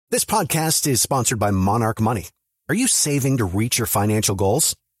This podcast is sponsored by Monarch Money. Are you saving to reach your financial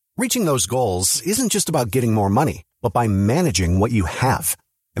goals? Reaching those goals isn't just about getting more money, but by managing what you have.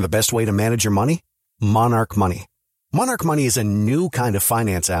 And the best way to manage your money? Monarch Money. Monarch Money is a new kind of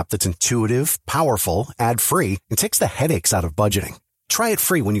finance app that's intuitive, powerful, ad-free, and takes the headaches out of budgeting. Try it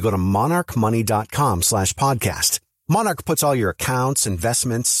free when you go to monarchmoney.com/podcast. Monarch puts all your accounts,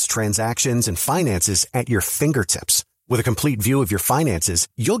 investments, transactions, and finances at your fingertips. With a complete view of your finances,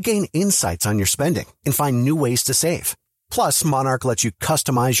 you'll gain insights on your spending and find new ways to save. Plus, Monarch lets you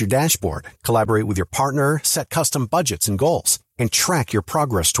customize your dashboard, collaborate with your partner, set custom budgets and goals, and track your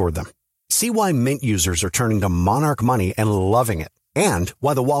progress toward them. See why Mint users are turning to Monarch Money and loving it, and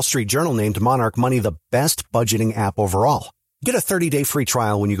why the Wall Street Journal named Monarch Money the best budgeting app overall. Get a 30-day free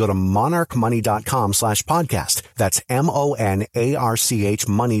trial when you go to monarchmoney.com/podcast. That's MONARCH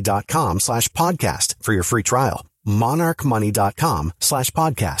money.com/podcast for your free trial.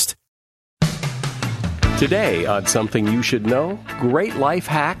 monarchmoney.com/podcast. Today on Something You Should Know, great life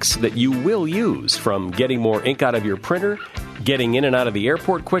hacks that you will use, from getting more ink out of your printer, getting in and out of the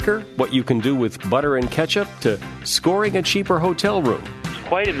airport quicker, what you can do with butter and ketchup, to scoring a cheaper hotel room. It's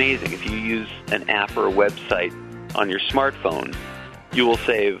quite amazing. If you use an app or a website on your smartphone, you will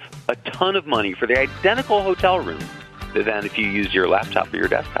save a ton of money for the identical hotel room than if you use your laptop or your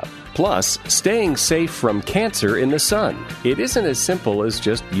desktop. Plus, staying safe from cancer in the sun. It isn't as simple as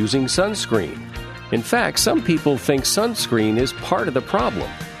just using sunscreen. In fact, some people think sunscreen is part of the problem,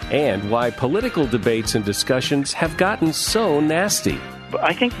 and why political debates and discussions have gotten so nasty.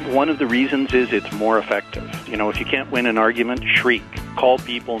 I think one of the reasons is it's more effective. You know, if you can't win an argument, shriek, call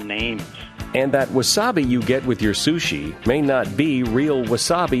people names. And that wasabi you get with your sushi may not be real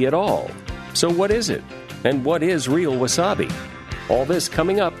wasabi at all. So what is it? And what is real wasabi? All this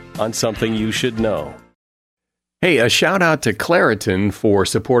coming up on Something You Should Know. Hey, a shout out to Claritin for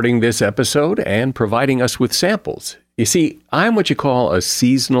supporting this episode and providing us with samples. You see, I'm what you call a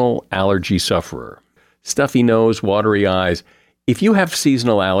seasonal allergy sufferer. Stuffy nose, watery eyes. If you have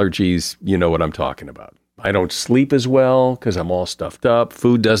seasonal allergies, you know what I'm talking about. I don't sleep as well because I'm all stuffed up.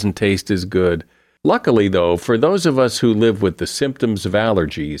 Food doesn't taste as good. Luckily, though, for those of us who live with the symptoms of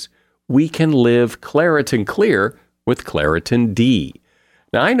allergies, we can live Claritin Clear with Claritin D.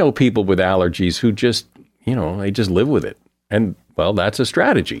 Now, I know people with allergies who just, they just live with it. And, well, that's a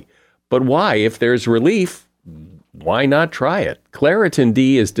strategy. But why? If there's relief, why not try it? Claritin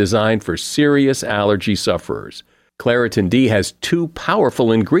D is designed for serious allergy sufferers. Claritin D has 2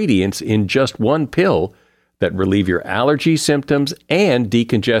 powerful ingredients in just one pill that relieve your allergy symptoms and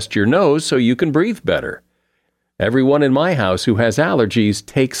decongest your nose so you can breathe better. Everyone in my house who has allergies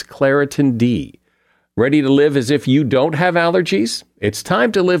takes Claritin D. Ready to live as if you don't have allergies? It's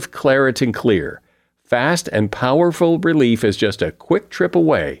time to live Claritin Clear. Fast and powerful relief is just a quick trip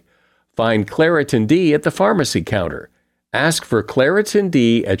away. Find Claritin D at the pharmacy counter. Ask for Claritin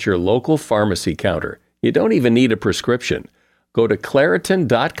D at your local pharmacy counter. You don't even need a prescription. Go to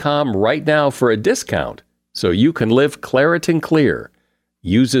Claritin.com right now for a discount so you can live Claritin Clear.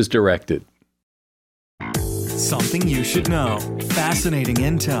 Use as directed. Something you should know. Fascinating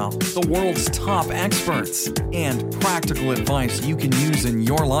intel, the world's top experts, and practical advice you can use in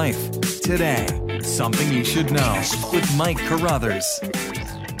your life. Today, Something You Should Know with Mike Carruthers.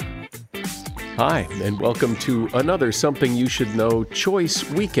 Hi, and welcome to another Something You Should Know Choice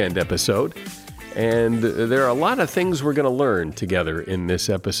Weekend episode. And there are a lot of things we're going to learn together in this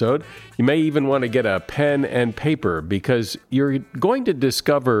episode. You may even want to get a pen and paper because you're going to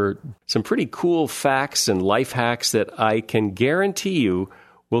discover some pretty cool facts and life hacks that I can guarantee you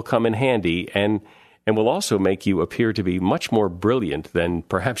will come in handy and will also make you appear to be much more brilliant than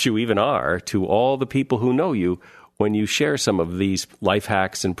perhaps you even are to all the people who know you when you share some of these life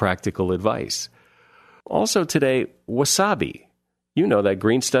hacks and practical advice. Also today, wasabi. You know that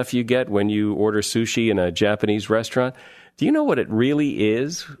green stuff you get when you order sushi in a Japanese restaurant. Do you know what it really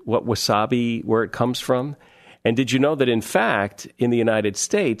is, what wasabi, where it comes from? And did you know that, in fact, in the United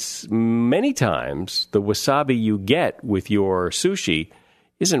States, many times the wasabi you get with your sushi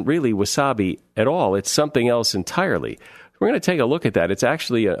isn't really wasabi at all. It's something else entirely. We're going to take a look at that. It's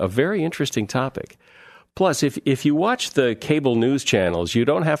actually a very interesting topic. Plus, if you watch the cable news channels, you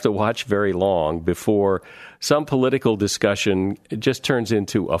don't have to watch very long before some political discussion just turns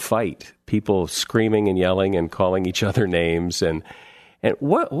into a fight. People screaming and yelling and calling each other names. And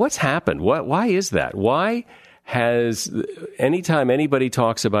what's happened? Why is that? Why has, anytime anybody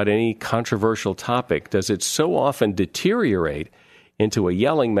talks about any controversial topic, does it so often deteriorate into a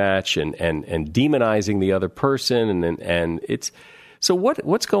yelling match and demonizing the other person? And it's So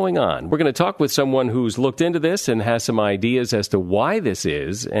what's going on? We're going to talk with someone who's looked into this and has some ideas as to why this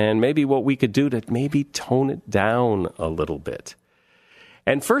is and maybe what we could do to maybe tone it down a little bit.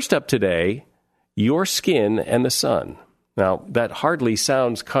 And first up today, your skin and the sun. Now, that hardly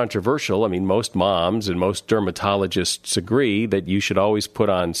sounds controversial. I mean, most moms and most dermatologists agree that you should always put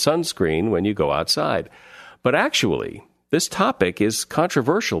on sunscreen when you go outside. But actually, this topic is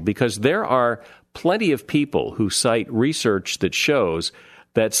controversial because there are plenty of people who cite research that shows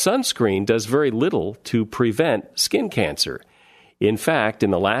that sunscreen does very little to prevent skin cancer. In fact,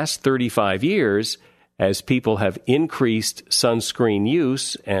 in the last 35 years, as people have increased sunscreen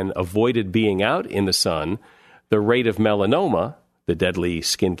use and avoided being out in the sun, the rate of melanoma, the deadly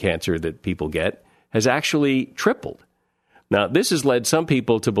skin cancer that people get, has actually tripled. Now, this has led some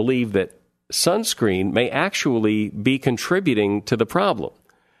people to believe that sunscreen may actually be contributing to the problem.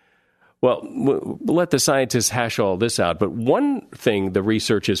 Well, we'll let the scientists hash all this out, but one thing the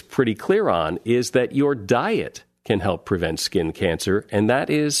research is pretty clear on is that your diet can help prevent skin cancer, and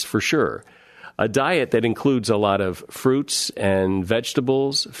that is for sure. A diet that includes a lot of fruits and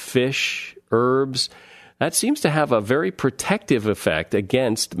vegetables, fish, herbs, that seems to have a very protective effect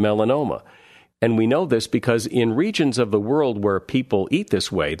against melanoma. And we know this because in regions of the world where people eat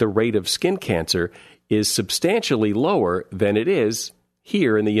this way, the rate of skin cancer is substantially lower than it is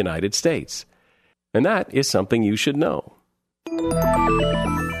here in the United States. And that is something you should know.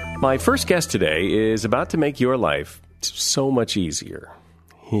 My first guest today is about to make your life so much easier.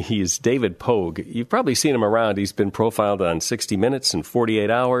 He is David Pogue. You've probably seen him around. He's been profiled on 60 Minutes and 48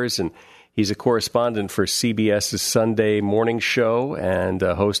 Hours, and he's a correspondent for CBS's Sunday morning show and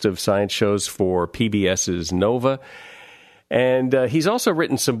a host of science shows for PBS's Nova. And he's also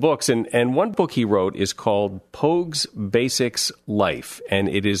written some books, and one book he wrote is called Pogue's Basics Life, and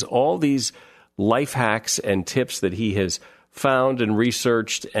it is all these life hacks and tips that he has found and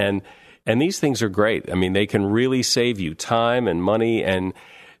researched, and these things are great. I mean, they can really save you time and money, and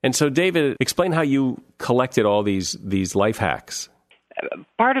so, David, explain how you collected all these life hacks.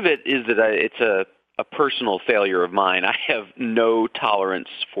 Part of it is that it's a personal failure of mine. I have no tolerance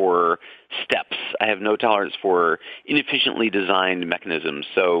for steps. I have no tolerance for inefficiently designed mechanisms.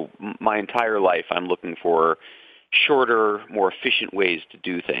 So my entire life I'm looking for shorter, more efficient ways to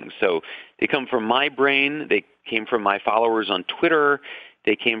do things. So they come from my brain. They came from my followers on Twitter.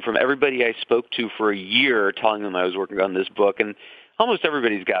 They came from everybody I spoke to for a year telling them I was working on this book. And almost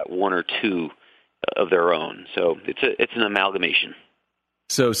everybody's got one or two of their own. So it's an amalgamation.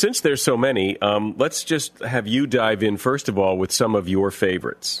 So since there's so many, let's just have you dive in, first of all, with some of your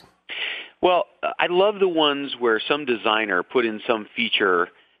favorites. Well, I love the ones where some designer put in some feature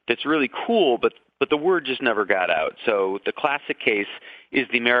that's really cool, but the word just never got out. So the classic case is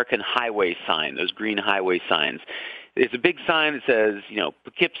the American highway sign, those green highway signs. It's a big sign that says,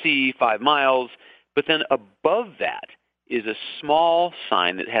 Poughkeepsie, 5 miles, but then above that is a small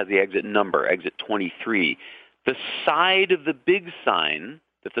sign that has the exit number, exit 23. The side of the big sign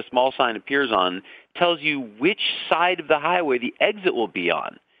that the small sign appears on tells you which side of the highway the exit will be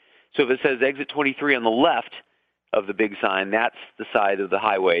on. So if it says exit 23 on the left of the big sign, that's the side of the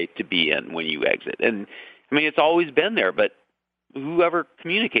highway to be in when you exit. And, I mean, it's always been there, but whoever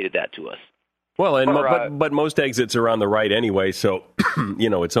communicated that to us? Well, but most exits are on the right anyway, so,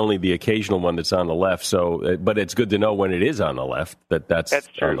 it's only the occasional one that's on the left. So, but it's good to know when it is on the left, that's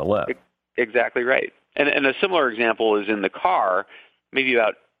on the left. Exactly right. And a similar example is in the car. Maybe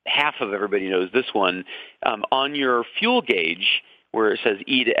about half of everybody knows this one. On your fuel gauge, where it says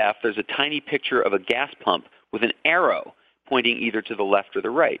E to F, there's a tiny picture of a gas pump with an arrow pointing either to the left or the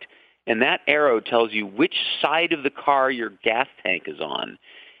right. And that arrow tells you which side of the car your gas tank is on.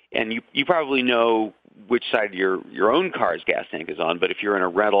 And you probably know which side your own car's gas tank is on, but if you're in a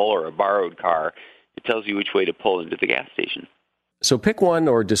rental or a borrowed car, it tells you which way to pull into the gas station. So pick one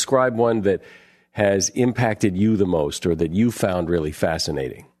or describe one that has impacted you the most or that you found really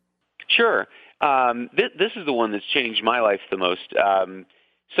fascinating. Sure. This is the one that's changed my life the most.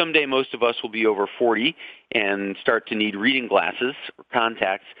 Someday most of us will be over 40 and start to need reading glasses or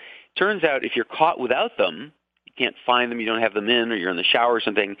contacts. Turns out if you're caught without them, you can't find them, you don't have them in, or you're in the shower or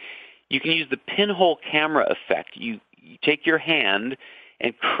something, you can use the pinhole camera effect. You take your hand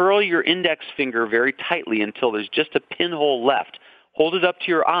and curl your index finger very tightly until there's just a pinhole left. Hold it up to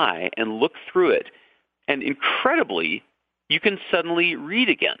your eye and look through it. And incredibly, you can suddenly read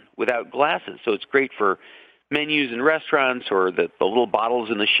again without glasses. So it's great for menus in restaurants or the little bottles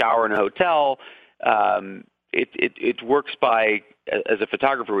in the shower in a hotel. It works by, as a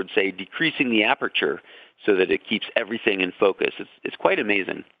photographer would say, decreasing the aperture so that it keeps everything in focus. It's quite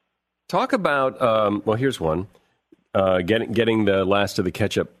amazing. Talk about, here's one. Getting the last of the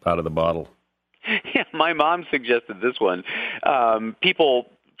ketchup out of the bottle. Yeah, my mom suggested this one. People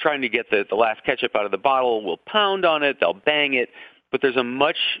trying to get the last ketchup out of the bottle will pound on it, they'll bang it, but there's a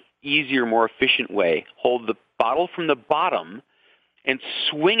much easier, more efficient way. Hold the bottle from the bottom and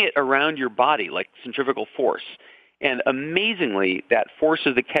swing it around your body like centrifugal force. And amazingly, that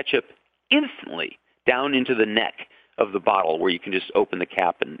forces the ketchup instantly down into the neck of the bottle where you can just open the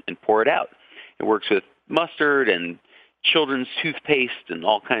cap and pour it out. It works with mustard and children's toothpaste and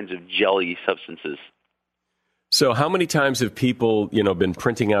all kinds of jelly substances. So how many times have people, been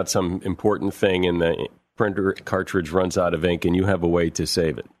printing out some important thing and the printer cartridge runs out of ink and you have a way to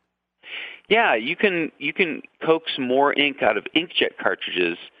save it? Yeah, you can coax more ink out of inkjet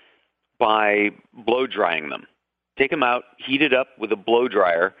cartridges by blow drying them. Take them out, heat it up with a blow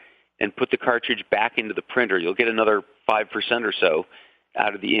dryer, and put the cartridge back into the printer. You'll get another 5% or so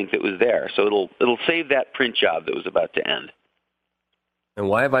out of the ink that was there. So it'll save that print job that was about to end. And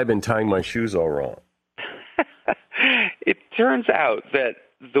why have I been tying my shoes all wrong? It turns out that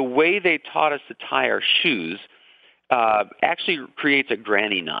the way they taught us to tie our shoes actually creates a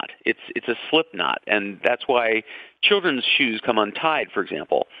granny knot. It's a slip knot, and that's why children's shoes come untied, for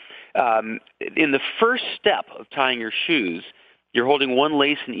example. In the first step of tying your shoes, you're holding one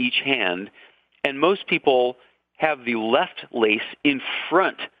lace in each hand, and most people have the left lace in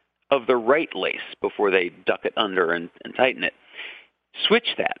front of the right lace before they duck it under and tighten it. Switch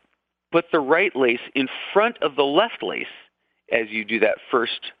that. Put the right lace in front of the left lace as you do that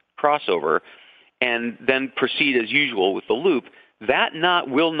first crossover, and then proceed as usual with the loop. That knot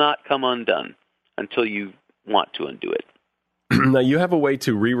will not come undone until you want to undo it. Now, you have a way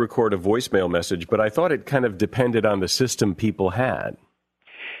to re-record a voicemail message, but I thought it kind of depended on the system people had.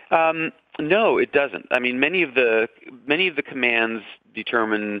 No, it doesn't. I mean, many of the commands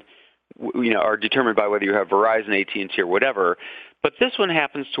are determined by whether you have Verizon, AT&T, or whatever. But this one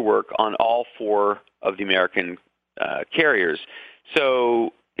happens to work on all four of the American carriers.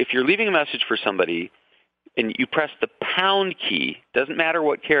 So if you're leaving a message for somebody and you press the pound key, doesn't matter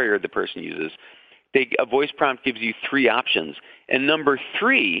what carrier the person uses, a voice prompt gives you three options. And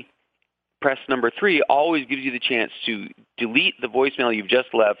press number three always gives you the chance to delete the voicemail you've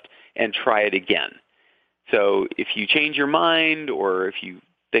just left and try it again. So if you change your mind or if you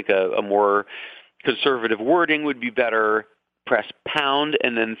think a more conservative wording would be better, press pound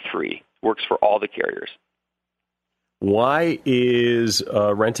and then 3. Works for all the carriers. Why is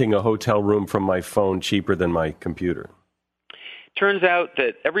renting a hotel room from my phone cheaper than my computer? Turns out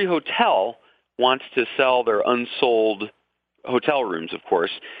that every hotel wants to sell their unsold hotel rooms, of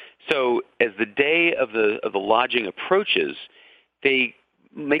course. So as the day of the lodging approaches, they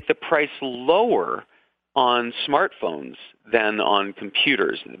make the price lower on smartphones than on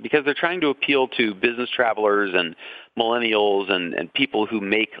computers because they're trying to appeal to business travelers and millennials and people who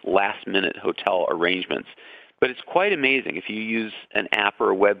make last-minute hotel arrangements. But it's quite amazing. If you use an app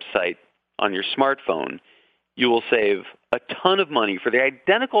or a website on your smartphone, you will save a ton of money for the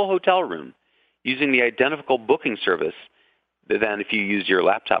identical hotel room using the identical booking service than if you use your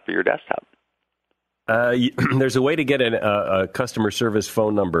laptop or your desktop. There's a way to get a customer service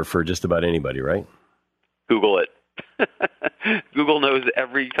phone number for just about anybody, right? Google it. Google knows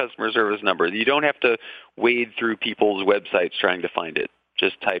every customer service number. You don't have to wade through people's websites trying to find it.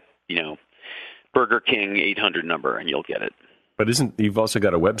 Just type, Burger King 800 number, and you'll get it. But you've also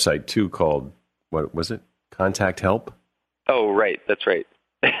got a website, too, called, what was it? Contact Help? Oh, right. That's right.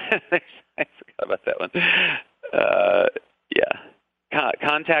 I forgot about that one. Yeah.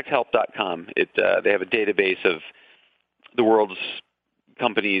 ContactHelp.com. They have a database of the world's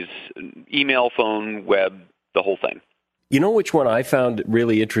companies, email, phone, web, the whole thing. You know which one I found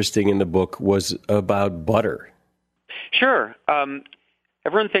really interesting in the book was about butter? Sure.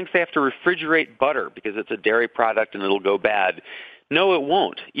 Everyone thinks they have to refrigerate butter because it's a dairy product and it'll go bad. No, it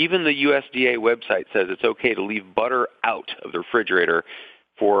won't. Even the USDA website says it's okay to leave butter out of the refrigerator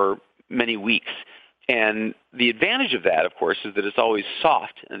for many weeks. And the advantage of that, of course, is that it's always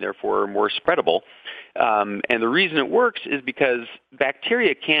soft and therefore more spreadable. And the reason it works is because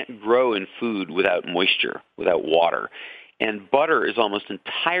bacteria can't grow in food without moisture, without water. And butter is almost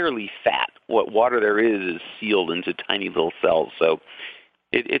entirely fat. What water there is sealed into tiny little cells. So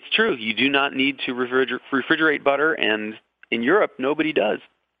it's true. You do not need to refrigerate butter, and in Europe, nobody does.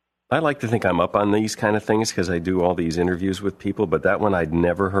 I like to think I'm up on these kind of things because I do all these interviews with people, but that one I'd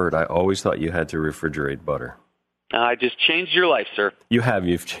never heard. I always thought you had to refrigerate butter. I just changed your life, sir. You have.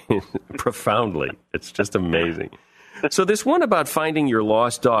 You've changed profoundly. It's just amazing. So this one about finding your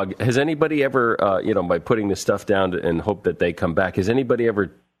lost dog, has anybody ever, by putting the stuff down and hope that they come back, has anybody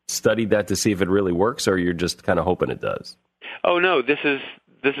ever studied that to see if it really works, or you're just kind of hoping it does? Oh, no, this is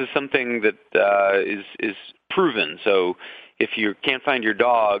something that is proven. So if you can't find your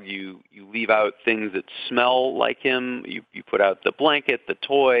dog, you leave out things that smell like him. You put out the blanket, the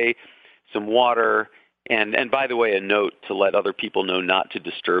toy, some water, and by the way, a note to let other people know not to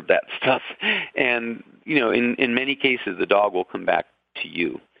disturb that stuff. And, in many cases, the dog will come back to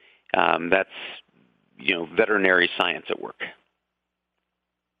you. That's, veterinary science at work.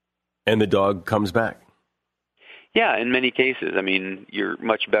 And the dog comes back? Yeah, in many cases. I mean, you're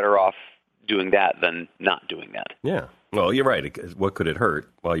much better off doing that than not doing that. Yeah. Well, you're right. What could it hurt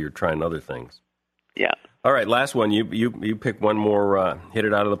while you're trying other things? Yeah. All right, last one. You pick one more, hit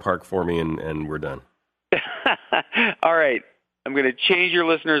it out of the park for me, and we're done. All right. I'm going to change your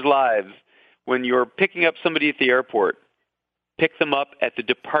listeners' lives. When you're picking up somebody at the airport, pick them up at the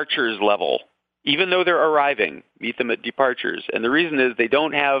departures level. Even though they're arriving, meet them at departures. And the reason is they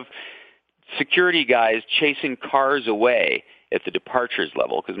don't have security guys chasing cars away at the departures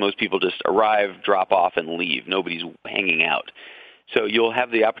level, because most people just arrive, drop off, and leave. Nobody's hanging out. So you'll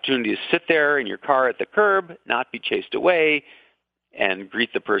have the opportunity to sit there in your car at the curb, not be chased away, and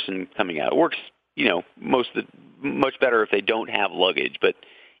greet the person coming out. It works, much better if they don't have luggage. But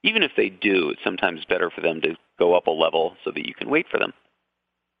even if they do, it's sometimes better for them to go up a level so that you can wait for them.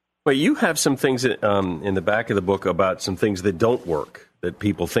 Well, you have some things in the back of the book about some things that don't work, that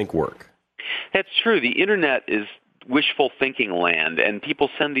people think work. That's true. The Internet is wishful thinking land, and people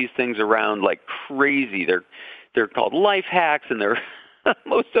send these things around like crazy. They're called life hacks, and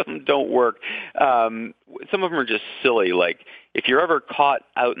most of them don't work. Some of them are just silly. Like if you're ever caught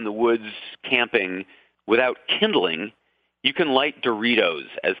out in the woods camping without kindling, you can light Doritos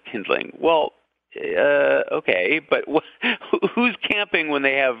as kindling. Well, okay, but who's camping when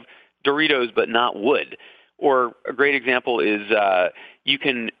they have Doritos but not wood? Or a great example is you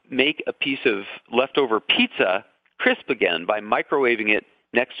can make a piece of leftover pizza crisp again by microwaving it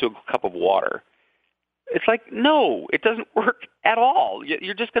next to a cup of water. It's like, no, it doesn't work at all.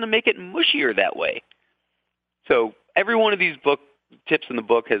 You're just going to make it mushier that way. So every one of these tips in the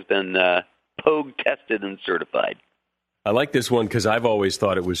book has been Pogue tested and certified. I like this one because I've always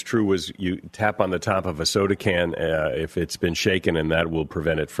thought it was true, was you tap on the top of a soda can if it's been shaken, and that will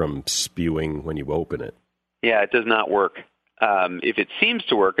prevent it from spewing when you open it. Yeah, it does not work. If it seems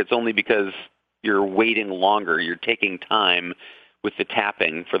to work, it's only because you're waiting longer. You're taking time with the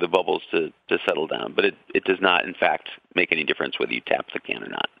tapping for the bubbles to settle down. But it does not, in fact, make any difference whether you tap the can or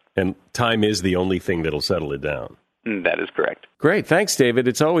not. And time is the only thing that'll settle it down. That is correct. Great. Thanks, David.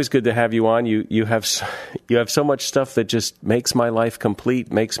 It's always good to have you on. You have so much stuff that just makes my life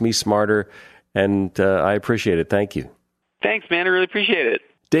complete, makes me smarter, and I appreciate it. Thank you. Thanks, man. I really appreciate it.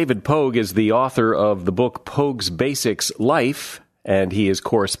 David Pogue is the author of the book Pogue's Basics Life, and he is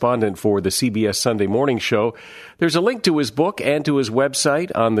correspondent for the CBS Sunday Morning Show. There's a link to his book and to his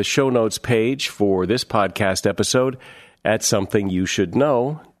website on the show notes page for this podcast episode at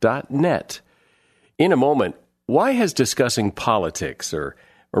somethingyoushouldknow.net. In a moment, why has discussing politics or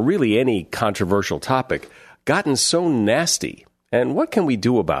really any controversial topic gotten so nasty, and what can we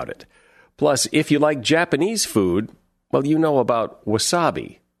do about it? Plus, if you like Japanese food, well, you know about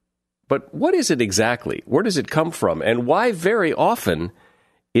wasabi. But what is it exactly? Where does it come from? And why very often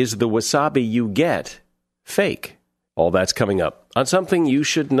is the wasabi you get fake? All that's coming up on Something You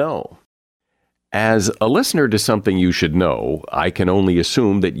Should Know. As a listener to Something You Should Know, I can only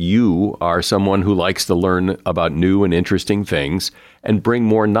assume that you are someone who likes to learn about new and interesting things and bring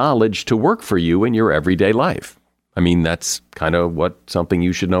more knowledge to work for you in your everyday life. I mean, that's kind of what Something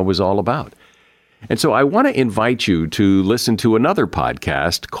You Should Know is all about. And so I want to invite you to listen to another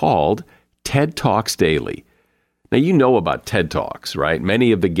podcast called TED Talks Daily. Now, you know about TED Talks, right?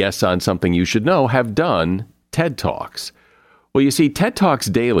 Many of the guests on Something You Should Know have done TED Talks. Well, you see, TED Talks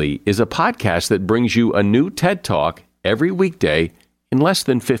Daily is a podcast that brings you a new TED Talk every weekday in less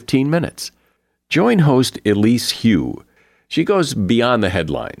than 15 minutes. Join host Elise Hugh. She goes beyond the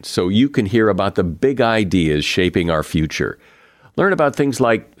headlines, so you can hear about the big ideas shaping our future. Learn about things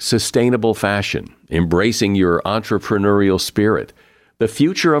like sustainable fashion, embracing your entrepreneurial spirit, the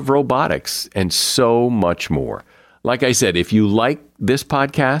future of robotics, and so much more. Like I said, if you like this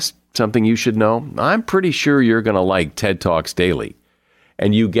podcast, Something You Should Know, I'm pretty sure you're going to like TED Talks Daily.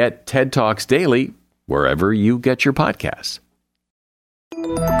 And you get TED Talks Daily wherever you get your podcasts.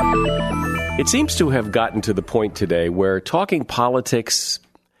 It seems to have gotten to the point today where talking politics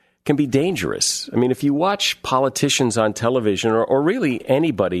can be dangerous. I mean, if you watch politicians on television or really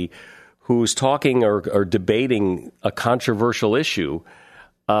anybody who's talking or debating a controversial issue,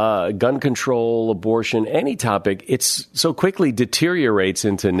 gun control, abortion, any topic, it's so quickly deteriorates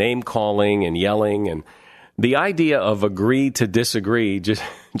into name calling and yelling, and the idea of agree to disagree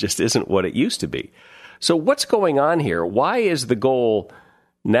just isn't what it used to be. So what's going on here? Why is the goal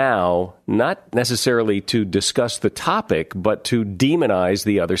now not necessarily to discuss the topic, but to demonize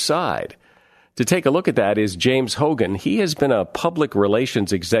the other side? To take a look at that is James Hogan. He has been a public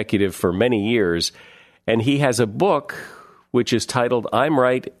relations executive for many years, and he has a book which is titled I'm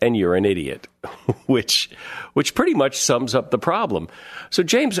Right and You're an Idiot, which pretty much sums up the problem. So,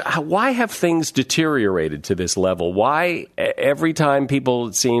 James, why have things deteriorated to this level? Why every time people,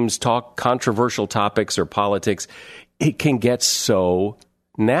 it seems, talk controversial topics or politics, it can get so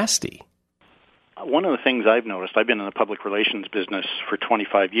nasty? One of the things I've noticed, I've been in the public relations business for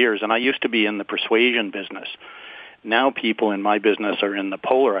 25 years, and I used to be in the persuasion business. Now people in my business are in the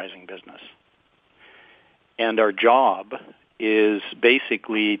polarizing business. And our job is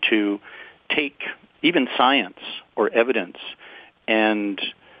basically to take even science or evidence and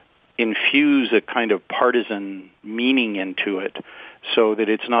infuse a kind of partisan meaning into it so that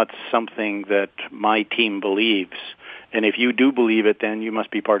it's not something that my team believes. And if you do believe it, then you must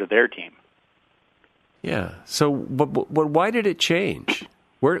be part of their team. Yeah. So but why did it change?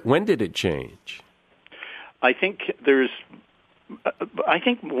 When did it change? I think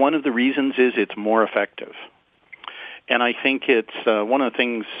one of the reasons is it's more effective. And I think it's one of the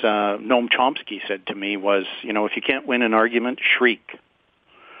things Noam Chomsky said to me was, if you can't win an argument, shriek.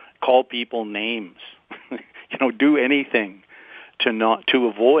 Call people names. Do anything to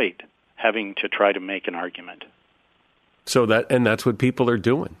avoid having to try to make an argument. So that's what people are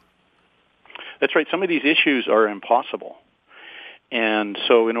doing. That's right. Some of these issues are impossible. And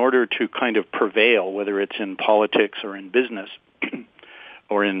so in order to kind of prevail, whether it's in politics or in business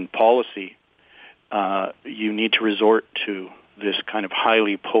or in policy, you need to resort to this kind of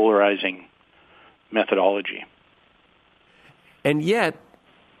highly polarizing methodology. And yet,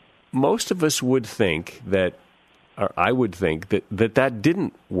 most of us would think that, or I would think that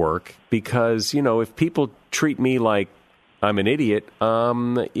didn't work because, if people treat me like I'm an idiot,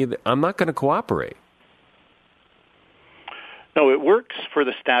 I'm not going to cooperate. No, it works for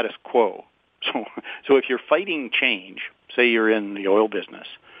the status quo. So if you're fighting change, say you're in the oil business,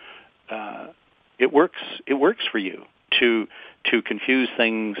 it works for you to confuse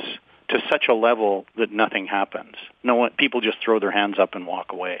things to such a level that nothing happens. People just throw their hands up and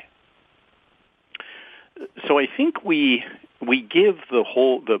walk away. So I think we give the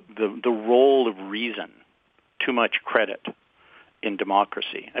role of reason too much credit in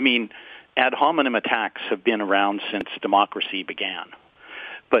democracy. I mean, ad hominem attacks have been around since democracy began.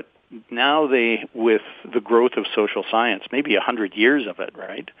 But now with the growth of social science, maybe 100 years of it,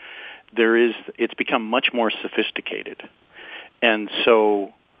 right? It's become much more sophisticated. And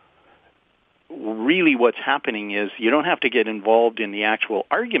so really what's happening is you don't have to get involved in the actual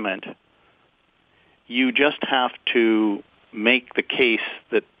argument. You just have to make the case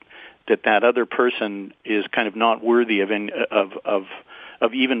that other person is kind of not worthy of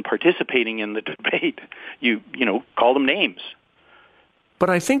even participating in the debate. You call them names. But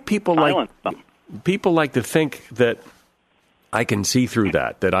I think people like to think that I can see through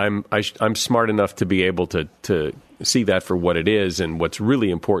that I'm smart enough to be able to see that for what it is, and what's really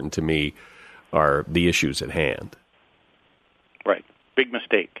important to me are the issues at hand. Right. Big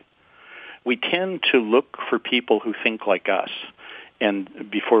mistake. We tend to look for people who think like us and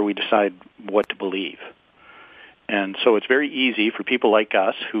before we decide what to believe. And so it's very easy for people like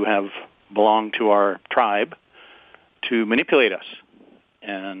us who have belonged to our tribe to manipulate us.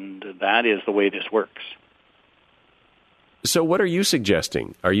 And that is the way this works. So what are you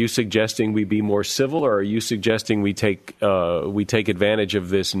suggesting? Are you suggesting we be more civil, or are you suggesting we take advantage of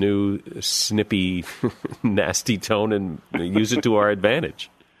this new snippy, nasty tone and use it to our advantage?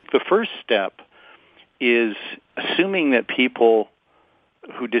 The first step is assuming that people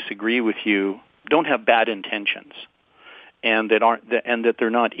who disagree with you don't have bad intentions, and that they're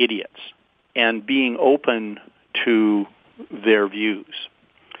not idiots, and being open to their views.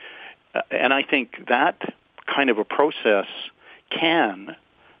 And I think that kind of a process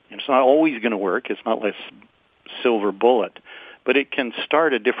it's not always going to work. It's not like silver bullet, but it can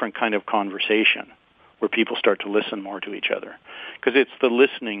start a different kind of conversation where people start to listen more to each other, because it's the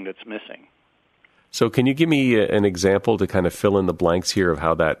listening that's missing. So can you give me an example to kind of fill in the blanks here of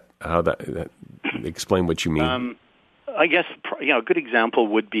how that explain what you mean? I guess a good example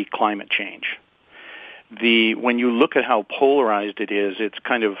would be climate change. When you look at how polarized it is, it's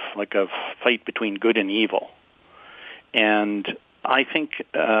kind of like a fight between good and evil. And I think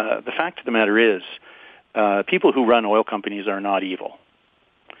the fact of the matter is, people who run oil companies are not evil.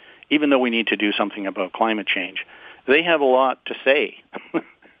 even though we need to do something about climate change, they have a lot to say.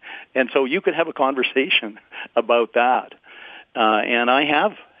 And so you could have a conversation about that. And I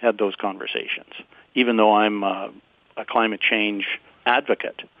have had those conversations, even though I'm a climate change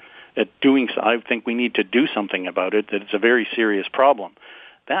advocate. I think we need to do something about it, that it's a very serious problem.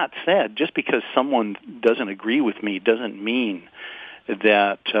 That said, just because someone doesn't agree with me doesn't mean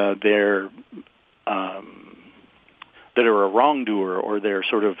that they're a wrongdoer or they're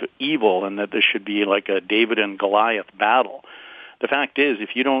sort of evil and that this should be like a David and Goliath battle. The fact is,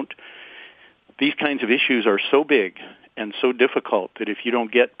 these kinds of issues are so big and so difficult that if you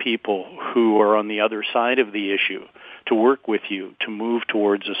don't get people who are on the other side of the issue to work with you to move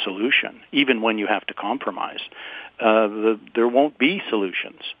towards a solution, even when you have to compromise, there won't be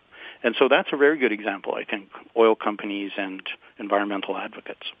solutions. And so that's a very good example, I think, oil companies and environmental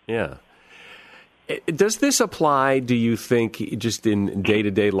advocates. Yeah. Does this apply, do you think, just in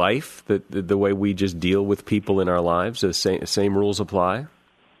day-to-day life, the way we just deal with people in our lives? The same rules apply?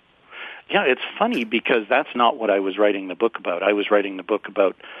 Yeah, it's funny because that's not what I was writing the book about. I was writing the book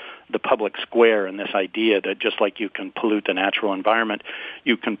about the public square and this idea that just like you can pollute the natural environment,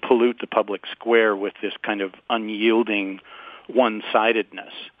 you can pollute the public square with this kind of unyielding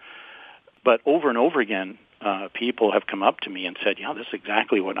one-sidedness. But over and over again, people have come up to me and said, "Yeah, this is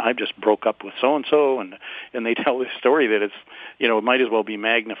exactly what I just broke up with so-and-so," and they tell this story that it's, it might as well be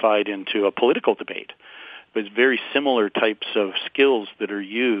magnified into a political debate. But it's very similar types of skills that are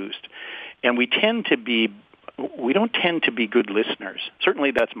used. And we don't tend to be good listeners.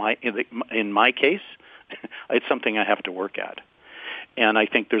 Certainly that's in my case, it's something I have to work at. And I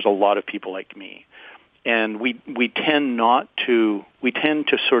think there's a lot of people like me. And we tend to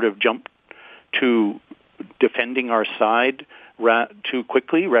sort of jump to defending our side too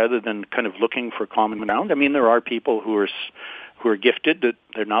quickly rather than kind of looking for common ground. I mean, there are people who are gifted that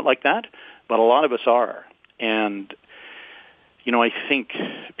they're not like that, but a lot of us are. And I think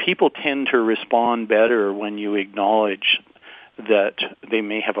people tend to respond better when you acknowledge that they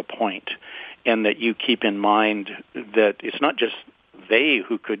may have a point and that you keep in mind that it's not just they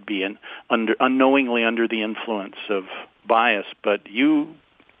who could be unknowingly under the influence of bias, but you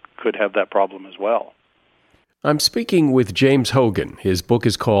could have that problem as well. I'm speaking with James Hogan. His book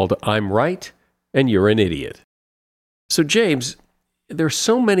is called I'm Right and You're an Idiot. So, James, there's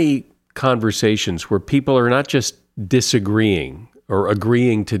so many conversations where people are not just disagreeing or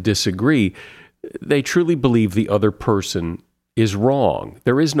agreeing to disagree. They truly believe the other person is wrong.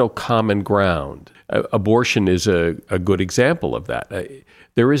 There is no common ground. Abortion is a good example of that.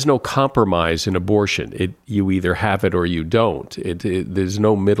 There is no compromise in abortion. You either have it or you don't. There's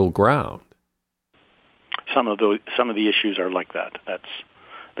no middle ground. Some of the issues are like that.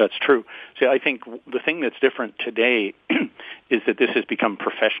 That's true. See, I think the thing that's different today is that this has become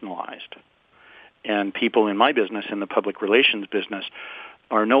professionalized. And people in my business, in the public relations business,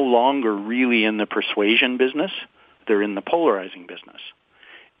 are no longer really in the persuasion business. They're in the polarizing business.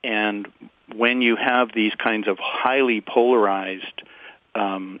 And when you have these kinds of highly polarized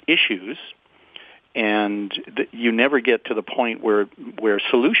issues, and you never get to the point where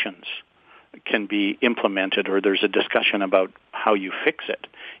solutions can be implemented or there's a discussion about how you fix it.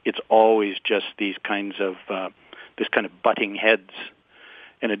 It's always just these kinds of this kind of butting heads,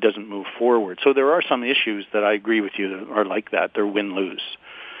 and it doesn't move forward. So there are some issues that I agree with you that are like that. They're win-lose.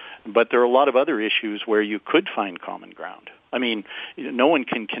 But there are a lot of other issues where you could find common ground. I mean, no one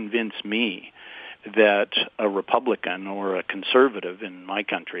can convince me that a Republican or a conservative in my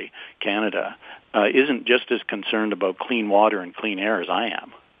country, Canada, isn't just as concerned about clean water and clean air as I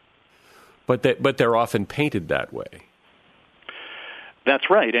am. But they're often painted that way. That's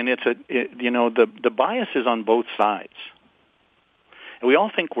right, and the bias is on both sides. And we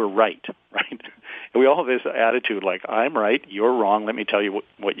all think we're right? And we all have this attitude like, I'm right, you're wrong, let me tell you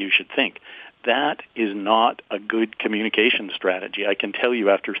what you should think. That is not a good communication strategy. I can tell you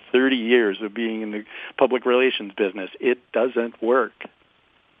after 30 years of being in the public relations business, it doesn't work.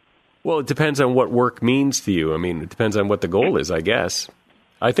 Well, it depends on what work means to you. I mean, it depends on what the goal is, I guess.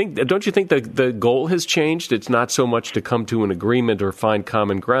 Don't you think the goal has changed? It's not so much to come to an agreement or find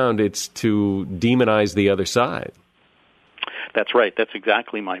common ground, it's to demonize the other side. That's right. That's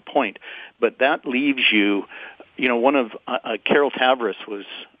exactly my point. But that leaves you, Carol Tavris was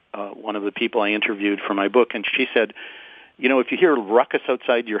one of the people I interviewed for my book, and she said, if you hear a ruckus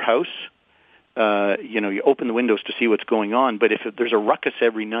outside your house, you open the windows to see what's going on, but if there's a ruckus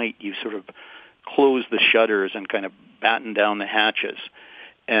every night, you sort of close the shutters and kind of batten down the hatches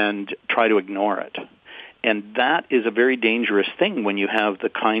and try to ignore it. And that is a very dangerous thing when you have the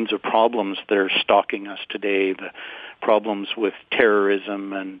kinds of problems that are stalking us today, the problems with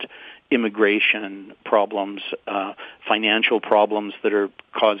terrorism and immigration problems, financial problems that are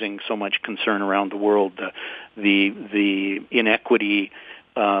causing so much concern around the world, the inequity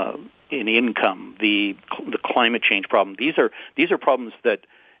in income, the climate change problem. These are problems that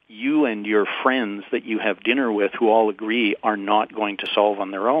you and your friends that you have dinner with who all agree are not going to solve on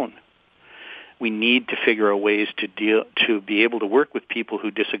their own. We need to figure out ways to be able to work with people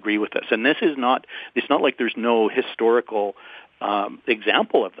who disagree with us. And it's not like there's no historical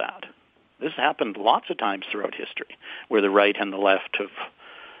example of that. This happened lots of times throughout history where the right and the left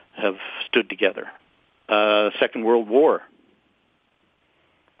have stood together. Second World War,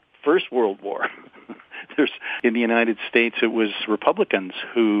 First World War. In the United States, it was Republicans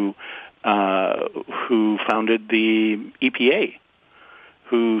who founded the EPA,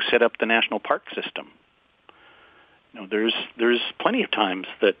 who set up the national park system. There's plenty of times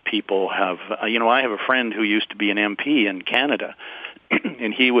that people have. I have a friend who used to be an MP in Canada,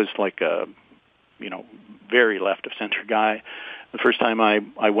 and he was like a, very left of center guy. The first time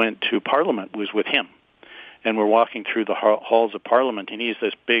I went to Parliament was with him. And we're walking through the halls of Parliament, and he's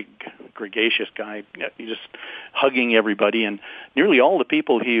this big, gregarious guy, he's just hugging everybody. And nearly all the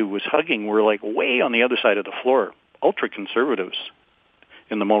people he was hugging were like way on the other side of the floor, ultra-conservatives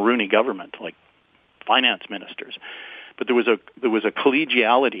in the Mulroney government, like finance ministers. But there was a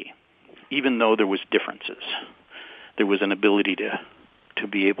collegiality, even though there was differences. There was an ability to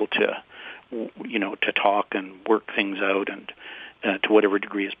be able to, to talk and work things out, and to whatever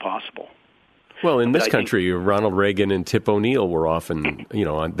degree is possible. Well, in this country, Ronald Reagan and Tip O'Neill were often,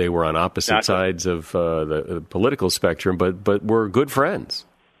 they were on opposite sides of the political spectrum, but were good friends.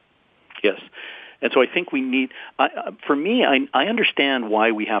 Yes. And so I think we need, for me, I understand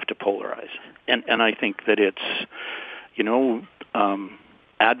why we have to polarize. And I think that it's,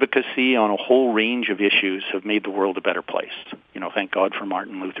 advocacy on a whole range of issues have made the world a better place. Thank God for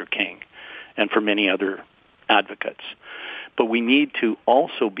Martin Luther King and for many other advocates. But we need to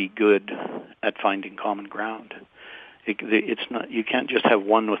also be good at finding common ground. It's not, you can't just have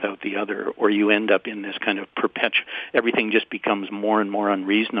one without the other, or you end up in this kind of everything just becomes more and more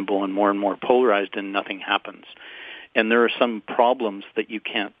unreasonable and more polarized, and nothing happens. And there are some problems that you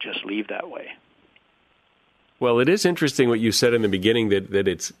can't just leave that way. Well, it is interesting what you said in the beginning that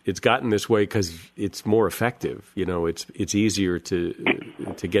it's gotten this way because it's more effective. It's easier to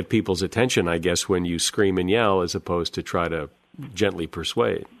get people's attention, I guess, when you scream and yell as opposed to try to gently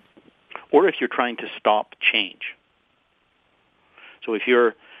persuade. Or if you're trying to stop change. So if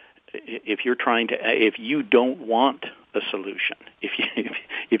you don't want a solution,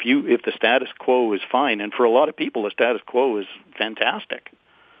 if the status quo is fine, and for a lot of people the status quo is fantastic.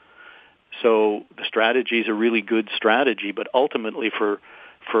 So the strategy is a really good strategy, but ultimately for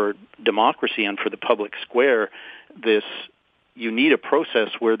democracy and for the public square, you need a process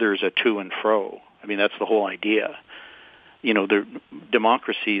where there's a to and fro. I mean, that's the whole idea. The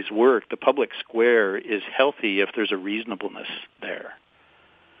democracies work. The public square is healthy if there's a reasonableness there.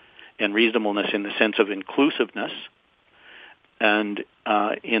 And reasonableness in the sense of inclusiveness and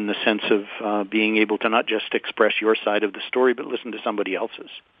in the sense of being able to not just express your side of the story, but listen to somebody else's.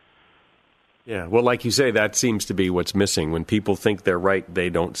 Yeah, well, like you say, that seems to be what's missing. When people think they're right, they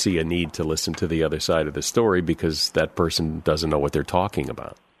don't see a need to listen to the other side of the story because that person doesn't know what they're talking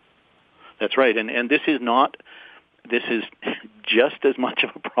about. That's right, and this is just as much of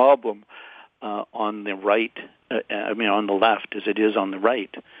a problem on the right, on the left as it is on the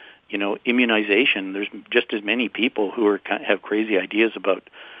right. Immunization, there's just as many people who have crazy ideas about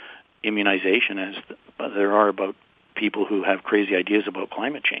immunization as there are about people who have crazy ideas about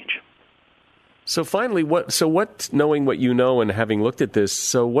climate change. So finally, knowing what you know and having looked at this,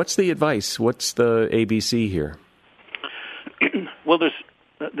 so what's the advice? What's the ABC here? Well,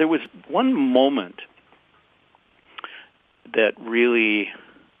 there was one moment that really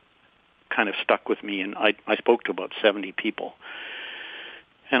kind of stuck with me, and I spoke to about 70 people.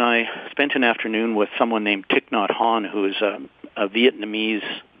 And I spent an afternoon with someone named Thich Nhat Hanh, who is a Vietnamese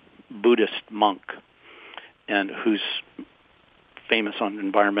Buddhist monk and who's famous on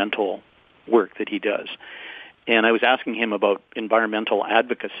environmental work that he does. And I was asking him about environmental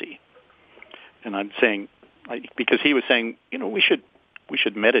advocacy. And I'm saying, because he was saying, we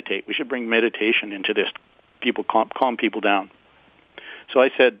should meditate. We should bring meditation into this. People calm people down. So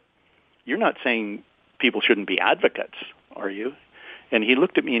I said, you're not saying people shouldn't be advocates, are you? And he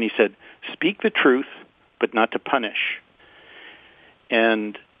looked at me and he said, speak the truth, but not to punish.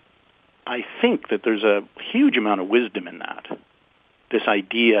 And I think that there's a huge amount of wisdom in that. This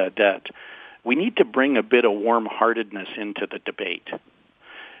idea that we need to bring a bit of warm-heartedness into the debate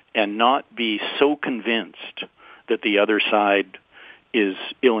and not be so convinced that the other side is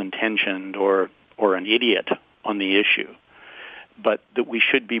ill-intentioned or an idiot on the issue, but that we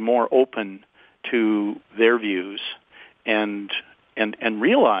should be more open to their views and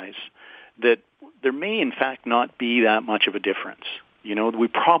realize that there may in fact not be that much of a difference. We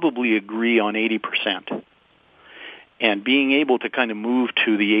probably agree on 80%. And being able to kind of move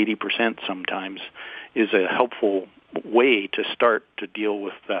to the 80% sometimes is a helpful way to start to deal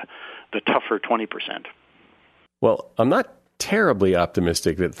with the tougher 20%. Well, I'm not terribly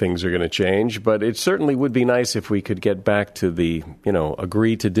optimistic that things are going to change, but it certainly would be nice if we could get back to the,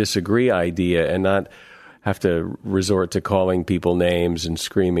 agree to disagree idea and not have to resort to calling people names and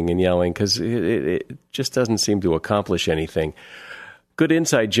screaming and yelling, because it just doesn't seem to accomplish anything. Good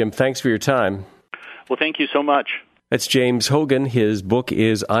insight, Jim. Thanks for your time. Well, thank you so much. That's James Hogan. His book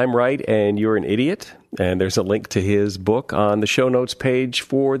is I'm Right and You're an Idiot. And there's a link to his book on the show notes page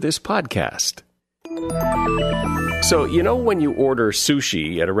for this podcast. So, when you order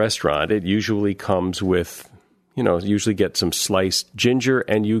sushi at a restaurant, it usually comes with, usually get some sliced ginger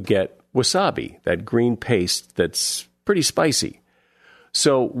and you get wasabi, that green paste that's pretty spicy.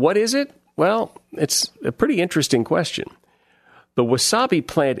 So what is it? Well, it's a pretty interesting question. The wasabi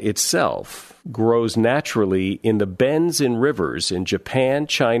plant itself grows naturally in the bends in rivers in Japan,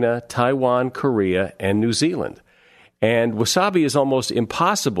 China, Taiwan, Korea, and New Zealand. And wasabi is almost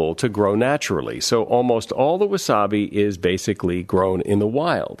impossible to grow naturally, so almost all the wasabi is basically grown in the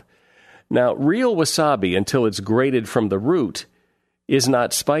wild. Now, real wasabi, until it's grated from the root, is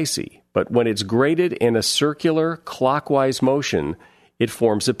not spicy, but when it's grated in a circular, clockwise motion, it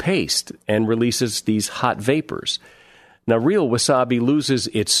forms a paste and releases these hot vapors. Now, real wasabi loses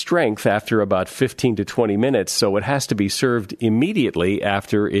its strength after about 15 to 20 minutes, so it has to be served immediately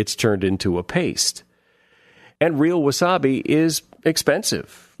after it's turned into a paste. And real wasabi is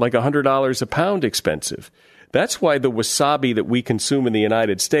expensive, like $100 a pound expensive. That's why the wasabi that we consume in the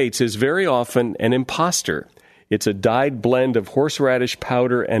United States is very often an imposter. It's a dyed blend of horseradish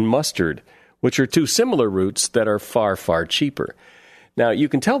powder and mustard, which are two similar roots that are far, far cheaper. Now, you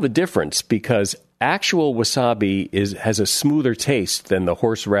can tell the difference because actual wasabi has a smoother taste than the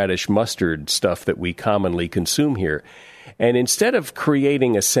horseradish mustard stuff that we commonly consume here. And instead of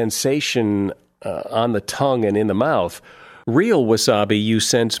creating a sensation on the tongue and in the mouth, real wasabi you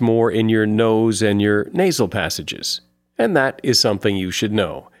sense more in your nose and your nasal passages. And that is something you should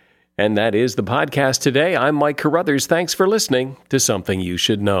know. And that is the podcast today. I'm Mike Carruthers. Thanks for listening to Something You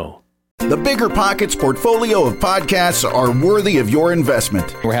Should Know. The Bigger Pockets portfolio of podcasts are worthy of your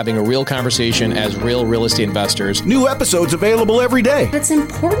investment. We're having a real conversation as real estate investors. New episodes available every day. It's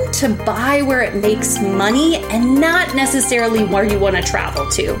important to buy where it makes money and not necessarily where you want to travel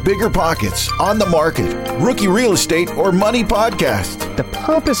to. Bigger Pockets, On the Market, Rookie Real Estate, or Money Podcast. The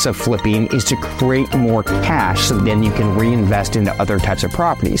purpose of flipping is to create more cash so then you can reinvest into other types of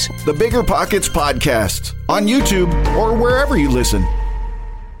properties. The Bigger Pockets Podcast on YouTube or wherever you listen.